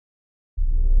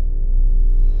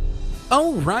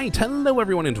Alright, hello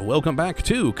everyone and welcome back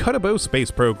to Kottabos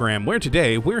Space Program, where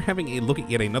today we're having a look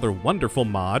at yet another wonderful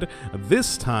mod,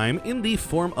 this time in the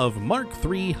form of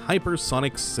Mk3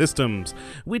 Hypersonic Systems,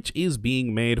 which is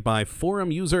being made by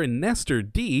forum user Nestor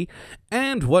D,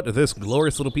 and what this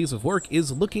glorious little piece of work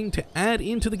is looking to add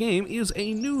into the game is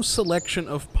a new selection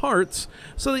of parts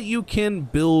so that you can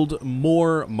build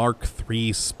more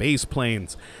Mk3 space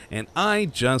planes. And I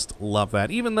just love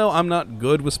that. Even though I'm not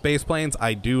good with space planes,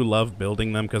 I do love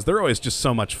building them because they're always just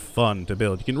so much fun to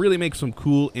build. You can really make some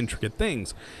cool, intricate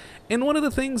things. And one of the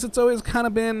things that's always kind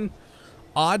of been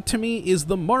odd to me is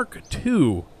the Mark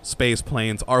II space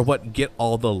planes are what get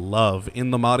all the love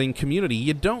in the modding community.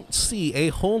 You don't see a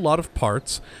whole lot of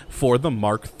parts for the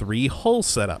Mark III hull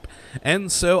setup.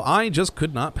 And so I just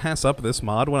could not pass up this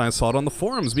mod when I saw it on the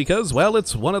forums because, well,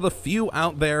 it's one of the few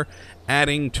out there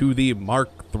adding to the Mark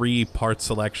III part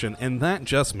selection, and that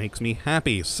just makes me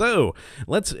happy. So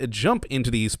let's jump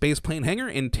into the spaceplane hangar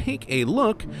and take a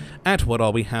look at what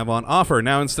all we have on offer.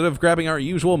 Now, instead of grabbing our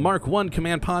usual Mark I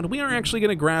command pod, we are actually going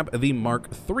to grab the Mark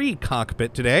III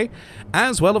cockpit today.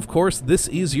 As well, of course, this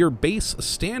is your base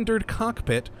standard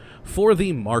cockpit for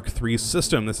the Mark III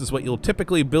system. This is what you'll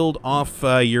typically build off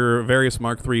your various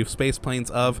Mark III spaceplanes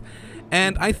of.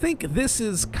 And I think this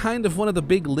is kind of one of the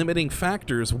big limiting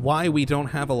factors why we don't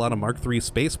have a lot of Mark III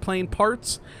spaceplane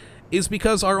parts, is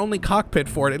because our only cockpit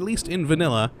for it, at least in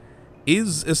vanilla,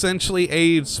 is essentially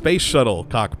a space shuttle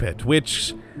cockpit,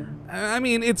 which, I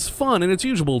mean, it's fun and it's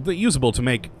usable to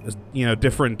make, you know,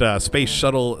 different space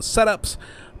shuttle setups,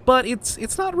 but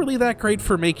it's not really that great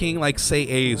for making, like, say,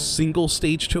 a single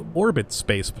stage to orbit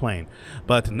space plane.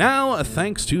 But now,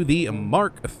 thanks to the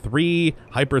Mark III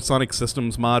Hypersonic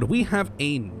Systems mod, we have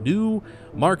a new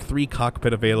Mark III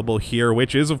cockpit available here,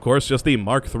 which is, of course, just the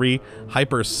Mark III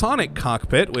Hypersonic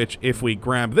Cockpit, which, if we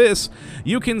grab this,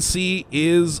 you can see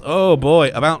is, oh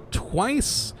boy, about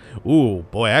twice, ooh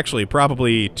boy, actually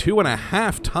probably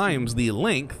 2.5 times the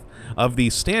length of the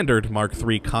standard Mark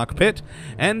III cockpit,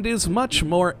 and is much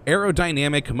more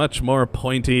aerodynamic, much more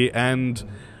pointy, and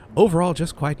overall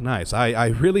just quite nice. I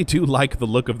really do like the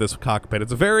look of this cockpit.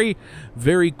 It's a very,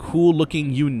 very cool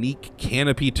looking, unique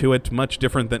canopy to it, much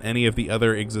different than any of the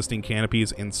other existing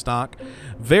canopies in stock.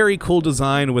 Very cool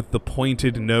design with the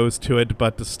pointed nose to it,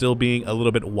 but still being a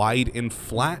little bit wide and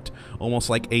flat, almost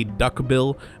like a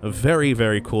duckbill. Very,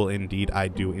 very cool indeed. I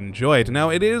do enjoy it. Now,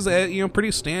 it is a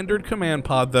pretty standard command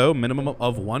pod, though. Minimum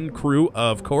of 1 crew,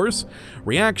 of course.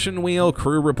 Reaction wheel,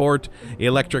 crew report,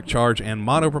 electric charge, and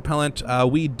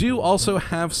monopropellant. We do also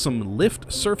have some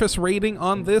lift surface rating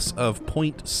on this of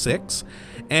 0.6,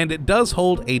 and it does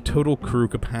hold a total crew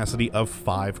capacity of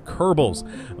 5 Kerbals.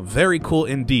 Very cool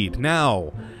indeed.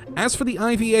 Now, as for the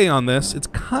IVA on this, it's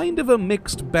kind of a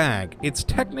mixed bag. It's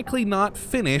technically not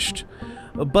finished,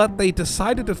 but they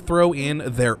decided to throw in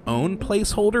their own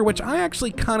placeholder, which I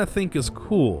actually kind of think is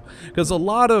cool, because a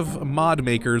lot of mod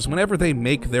makers, whenever they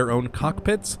make their own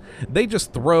cockpits, they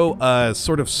just throw a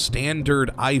sort of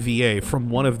standard IVA from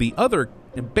one of the other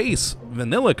base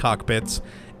vanilla cockpits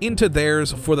into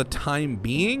theirs for the time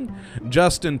being,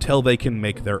 just until they can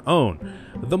make their own.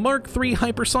 The Mark III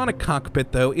Hypersonic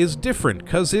Cockpit, though, is different,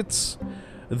 because it's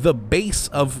the base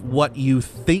of what you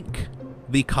think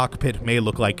the cockpit may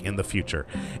look like in the future.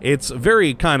 It's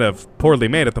very kind of poorly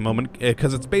made at the moment,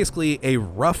 because it's basically a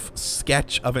rough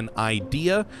sketch of an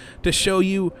idea to show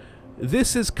you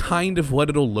this is kind of what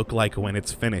it'll look like when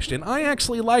it's finished. And I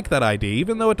actually like that idea.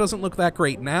 Even though it doesn't look that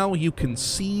great now, you can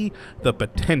see the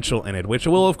potential in it, which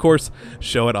will, of course,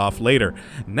 show it off later.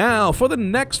 Now, for the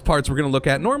next parts we're going to look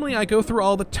at, normally I go through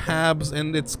all the tabs,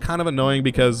 and it's kind of annoying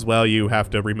because, well, you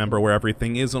have to remember where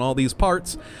everything is in all these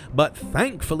parts. But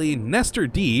thankfully, Nestor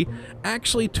D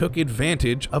actually took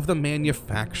advantage of the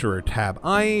manufacturer tab.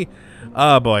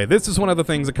 Oh boy, this is one of the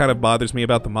things that kind of bothers me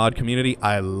about the mod community.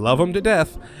 I love them to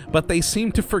death, but they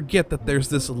seem to forget that there's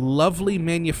this lovely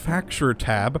manufacturer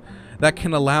tab that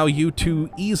can allow you to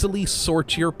easily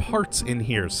sort your parts in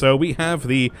here. So we have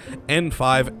the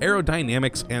N5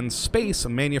 Aerodynamics and Space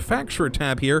Manufacturer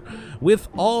tab here with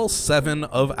all 7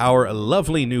 of our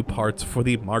lovely new parts for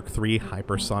the Mark III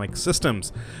Hypersonic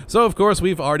Systems. So of course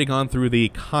we've already gone through the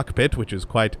cockpit, which is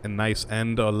quite nice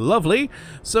and lovely.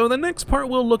 So the next part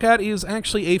we'll look at is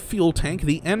actually a fuel tank,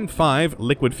 the N5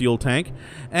 liquid fuel tank,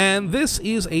 and this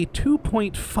is a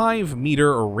 2.5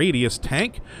 meter radius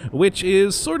tank, which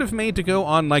is sort of made to go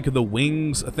on like the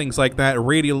wings, things like that,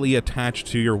 radially attached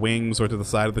to your wings or to the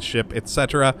side of the ship,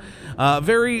 etc.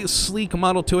 Very sleek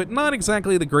model to it, not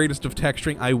exactly the greatest of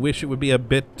texturing. I wish it would be a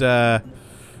bit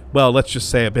well, let's just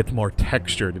say a bit more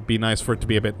textured. It'd be nice for it to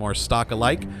be a bit more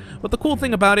stock-alike. But the cool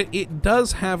thing about it, it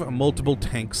does have multiple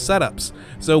tank setups.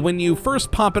 So when you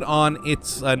first pop it on,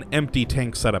 it's an empty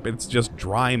tank setup. It's just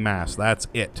dry mass. That's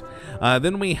it.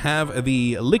 Then we have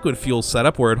the liquid fuel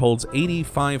setup, where it holds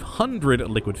 8,500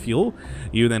 liquid fuel.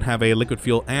 You then have a liquid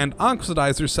fuel and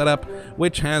oxidizer setup,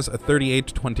 which has a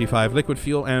 3825 liquid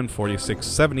fuel and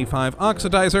 4675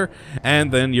 oxidizer.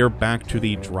 And then you're back to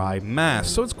the dry mass.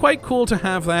 So it's quite cool to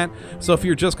have that. So if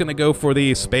you're just going to go for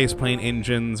the spaceplane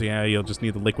engines, yeah, you'll just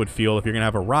need the liquid fuel. If you're going to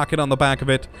have a rocket on the back of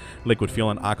it, liquid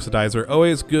fuel and oxidizer,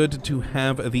 always good to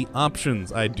have the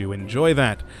options. I do enjoy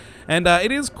that. And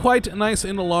it is quite nice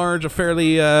and large, a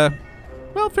fairly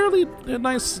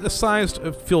nice sized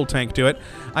fuel tank to it.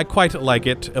 I quite like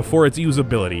it for its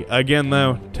usability. Again,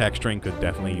 though, texturing could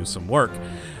definitely use some work.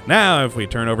 Now, if we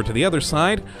turn over to the other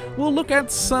side, we'll look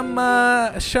at some,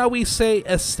 shall we say,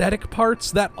 aesthetic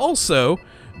parts that also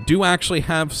do actually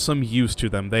have some use to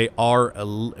them. They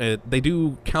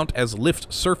do count as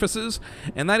lift surfaces,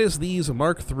 and that is these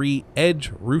Mark III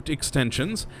edge root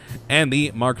extensions and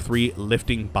the Mark III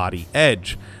lifting body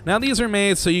edge. Now, these are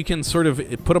made so you can sort of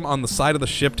put them on the side of the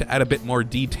ship to add a bit more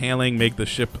detailing, make the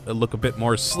ship look a bit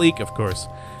more sleek. Of course,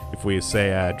 if we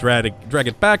say drag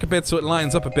it back a bit so it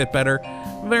lines up a bit better,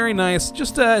 very nice,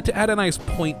 just to add a nice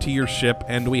point to your ship.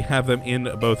 And we have them in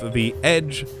both the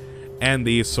edge and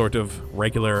the sort of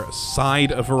regular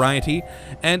side variety,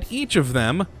 and each of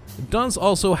them does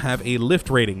also have a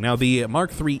lift rating. Now, the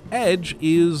Mark III Edge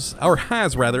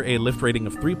has a lift rating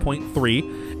of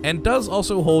 3.3 and does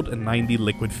also hold a 90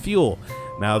 liquid fuel.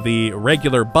 Now, the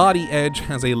regular body Edge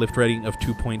has a lift rating of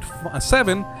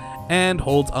 2.7 and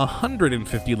holds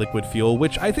 150 liquid fuel,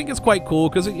 which I think is quite cool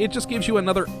because it just gives you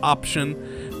another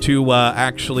option to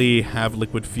actually have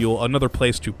liquid fuel, another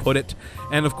place to put it.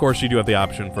 And of course, you do have the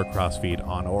option for crossfeed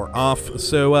on or off,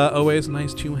 so always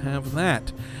nice to have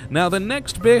that. Now, the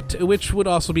next bit, which would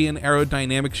also be in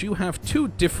aerodynamics, you have two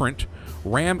different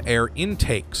ram air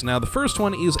intakes. Now, the first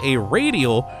one is a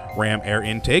radial ram air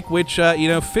intake, which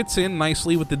fits in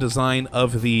nicely with the design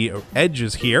of the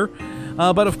edges here,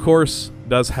 but of course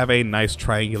does have a nice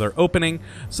triangular opening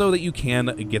so that you can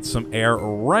get some air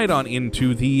right on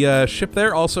into the ship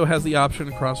there. Also has the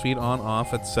option crossfeed on,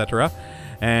 off, etc.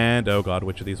 And oh god,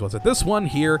 which of these was it? This one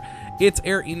here, its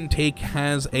air intake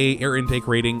has a air intake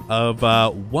rating of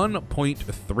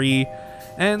 1.3,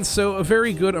 and so a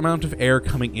very good amount of air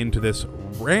coming into this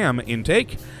ram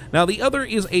intake. Now, the other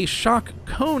is a shock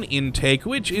cone intake,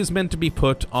 which is meant to be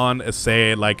put on,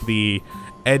 say, like the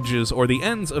edges or the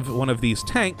ends of one of these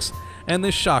tanks. And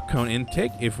this shock cone intake,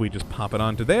 if we just pop it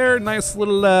onto there, nice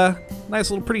little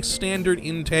pretty standard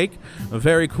intake,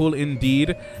 very cool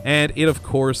indeed. And it of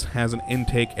course has an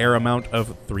intake air amount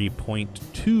of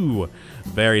 3.2.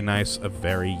 Very nice,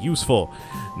 very useful.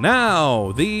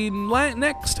 Now, the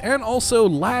next and also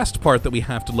last part that we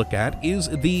have to look at is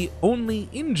the only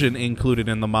engine included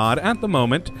in the mod at the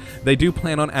moment. They do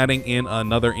plan on adding in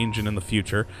another engine in the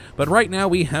future, but right now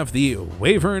we have the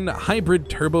Wavern Hybrid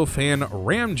Turbofan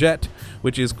Ramjet,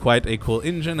 which is quite a cool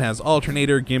engine, has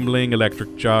alternator, gimbling,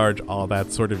 electric charge, all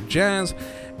that sort of jazz,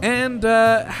 and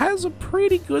has a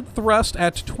pretty good thrust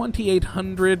at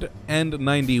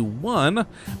 2,891,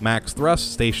 max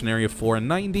thrust, stationary of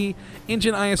 490,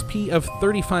 engine ISP of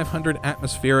 3,500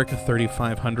 atmospheric,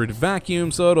 3,500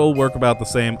 vacuum, so it'll work about the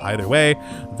same either way,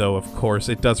 though of course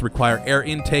it does require air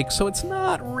intake, so it's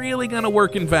not really going to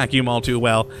work in vacuum all too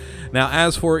well. Now,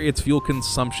 as for its fuel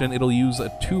consumption, it'll use a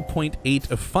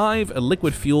 2.85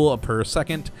 liquid fuel per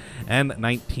second and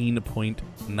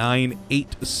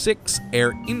 19.986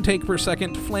 air intake per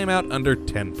second, flame out under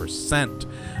 10%.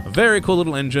 A very cool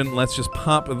little engine. Let's just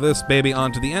pop this baby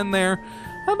onto the end there.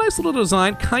 A nice little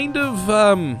design, kind of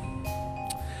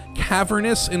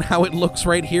cavernous in how it looks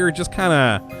right here. It just kind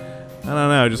of, I don't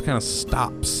know, just kind of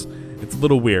stops. It's a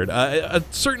little weird.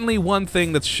 Certainly one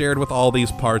thing that's shared with all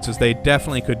these parts is they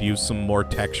definitely could use some more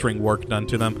texturing work done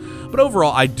to them. But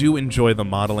overall, I do enjoy the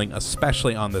modeling,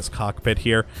 especially on this cockpit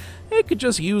here. It could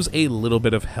just use a little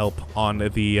bit of help on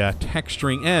the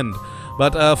texturing end.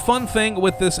 But a fun thing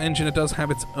with this engine, it does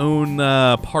have its own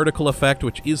particle effect,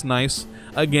 which is nice.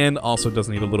 Again, also does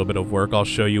need a little bit of work. I'll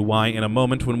show you why in a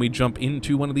moment when we jump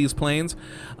into one of these planes.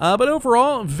 But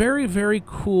overall, very, very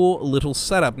cool little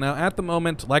setup. Now, at the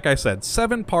moment, like I said,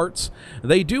 7 parts.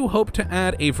 They do hope to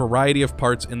add a variety of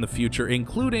parts in the future,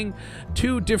 including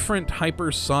 2 different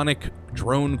hypersonic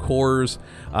drone cores,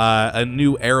 a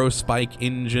new aerospike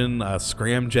engine, a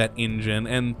scramjet engine,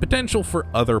 and potential for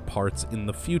other parts in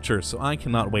the future, so I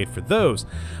cannot wait for those.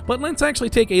 But let's actually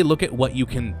take a look at what you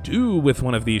can do with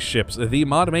one of these ships. The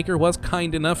mod maker was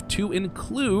kind enough to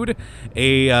include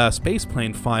a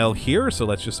spaceplane file here, so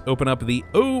let's just open up the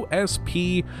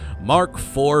OSP Mark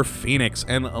IV Phoenix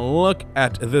and look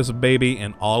at this baby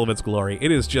in all of its glory.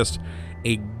 It is just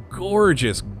a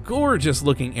gorgeous, gorgeous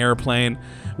looking airplane,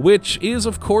 which is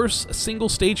of course single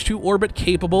stage 2 orbit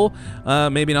capable,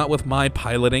 maybe not with my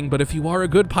piloting, but if you are a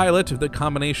good pilot, the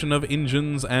combination of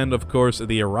engines and of course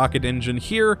the rocket engine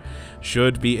here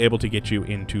should be able to get you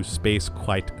into space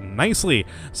quite nicely.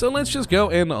 So let's just go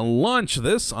and launch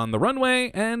this on the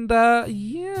runway, and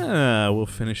yeah, we'll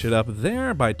finish it up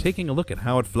there by taking a look at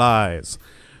how it flies.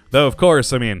 Though of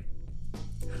course, I mean,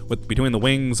 between the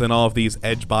wings and all of these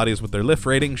edge bodies with their lift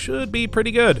rating should be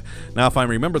pretty good. Now, if I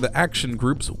remember the action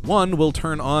groups, 1 will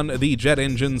turn on the jet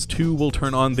engines, 2 will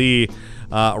turn on the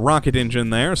rocket engine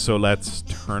there. So let's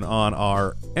turn on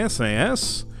our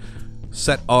SAS,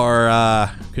 set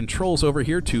our controls over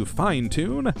here to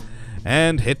fine-tune,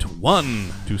 and hit 1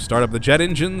 to start up the jet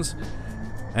engines.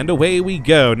 And away we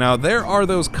go. Now, there are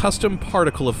those custom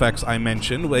particle effects I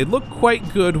mentioned. They look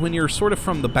quite good when you're sort of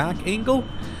from the back angle,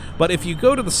 but if you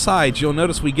go to the sides, you'll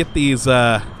notice we get these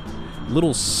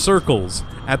little circles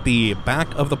at the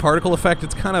back of the particle effect.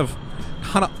 It's kind of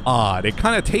odd. It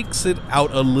kind of takes it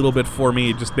out a little bit for me.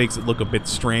 It just makes it look a bit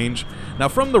strange. Now,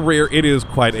 from the rear, it is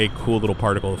quite a cool little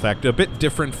particle effect. A bit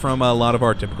different from a lot of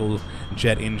our typical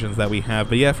jet engines that we have.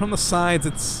 But yeah, from the sides,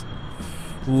 it's...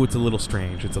 ooh, it's a little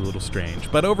strange. It's a little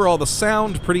strange. But overall, the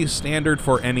sound, pretty standard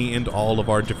for any and all of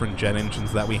our different jet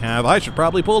engines that we have. I should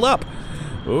probably pull up.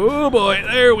 Oh boy,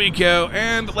 there we go.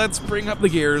 And let's bring up the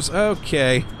gears.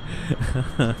 Okay.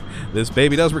 This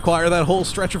baby does require that whole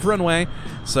stretch of runway.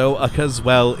 So, because,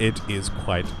 well, it is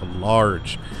quite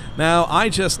large. Now,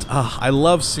 I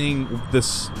love seeing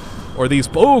this... or these...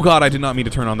 oh god, I did not mean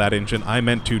to turn on that engine. I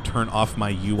meant to turn off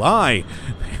my UI.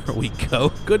 There we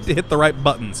go. Good to hit the right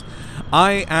buttons.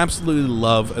 I absolutely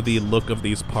love the look of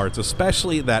these parts,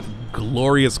 especially that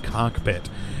glorious cockpit.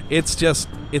 It's just,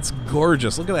 it's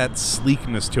gorgeous. Look at that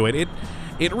sleekness to it.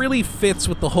 It really fits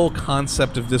with the whole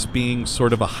concept of this being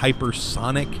sort of a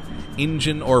hypersonic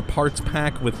engine or parts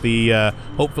pack with the,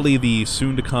 hopefully the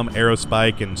soon-to-come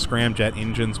aerospike and scramjet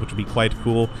engines, which would be quite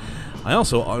cool. I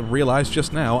also realized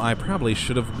just now I probably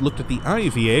should have looked at the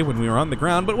IVA when we were on the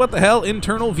ground, but what the hell,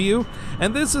 internal view.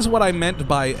 And this is what I meant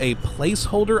by a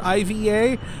placeholder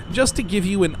IVA, just to give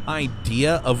you an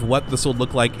idea of what this will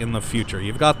look like in the future.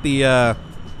 You've got the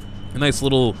a nice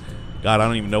little, god, I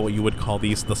don't even know what you would call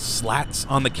these, the slats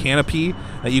on the canopy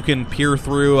that you can peer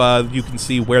through. You can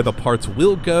see where the parts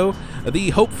will go. The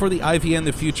hope for the IVA in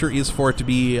the future is for it to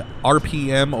be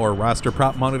RPM or raster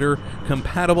prop monitor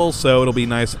compatible, so it'll be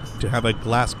nice to have a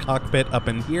glass cockpit up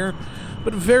in here.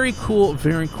 But very cool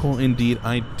indeed.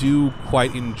 I do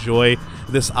quite enjoy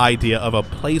this idea of a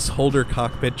placeholder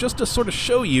cockpit, just to sort of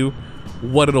show you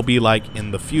what it'll be like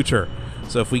in the future.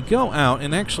 So if we go out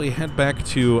and actually head back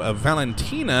to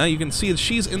Valentina, you can see that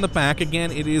she's in the back. Again,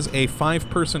 it is a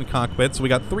 5-person cockpit, so we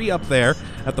got 3 up there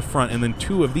at the front and then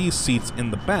 2 of these seats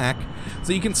in the back.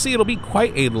 So you can see it'll be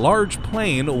quite a large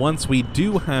plane once we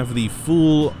do have the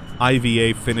full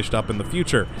IVA finished up in the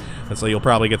future. And so you'll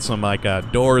probably get some like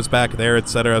doors back there,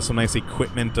 etc., some nice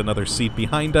equipment, another seat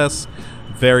behind us.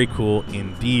 Very cool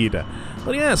indeed.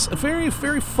 But yes, a very,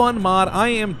 very fun mod. I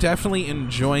am definitely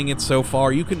enjoying it so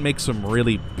far. You can make some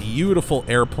really beautiful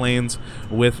airplanes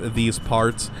with these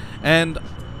parts. And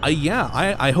yeah,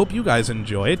 I hope you guys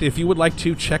enjoy it. If you would like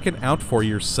to check it out for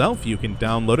yourself, you can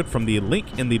download it from the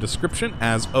link in the description,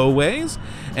 as always.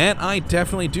 And I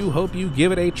definitely do hope you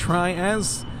give it a try,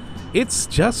 as it's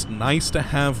just nice to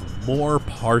have more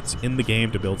parts in the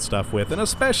game to build stuff with, and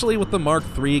especially with the Mark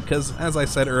III, because, as I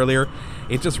said earlier,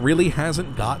 it just really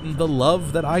hasn't gotten the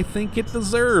love that I think it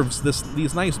deserves,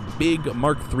 these nice big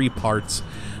Mark III parts.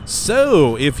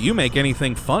 So, if you make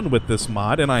anything fun with this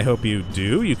mod, and I hope you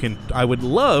do, I would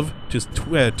love to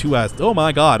oh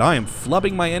my god, I am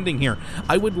flubbing my ending here.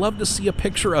 I would love to see a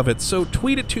picture of it, so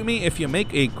tweet it to me if you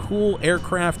make a cool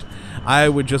aircraft. I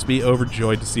would just be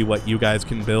overjoyed to see what you guys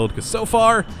can build, because so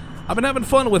far, I've been having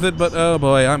fun with it, but oh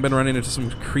boy, I've been running into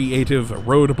some creative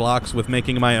roadblocks with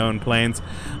making my own planes.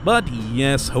 But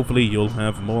yes, hopefully you'll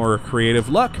have more creative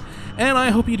luck, and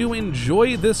I hope you do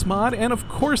enjoy this mod, and of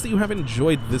course that you have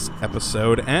enjoyed this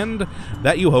episode, and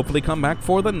that you hopefully come back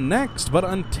for the next. But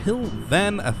until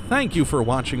then, thank you for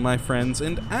watching, my friends,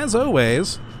 and as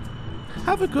always,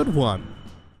 have a good one.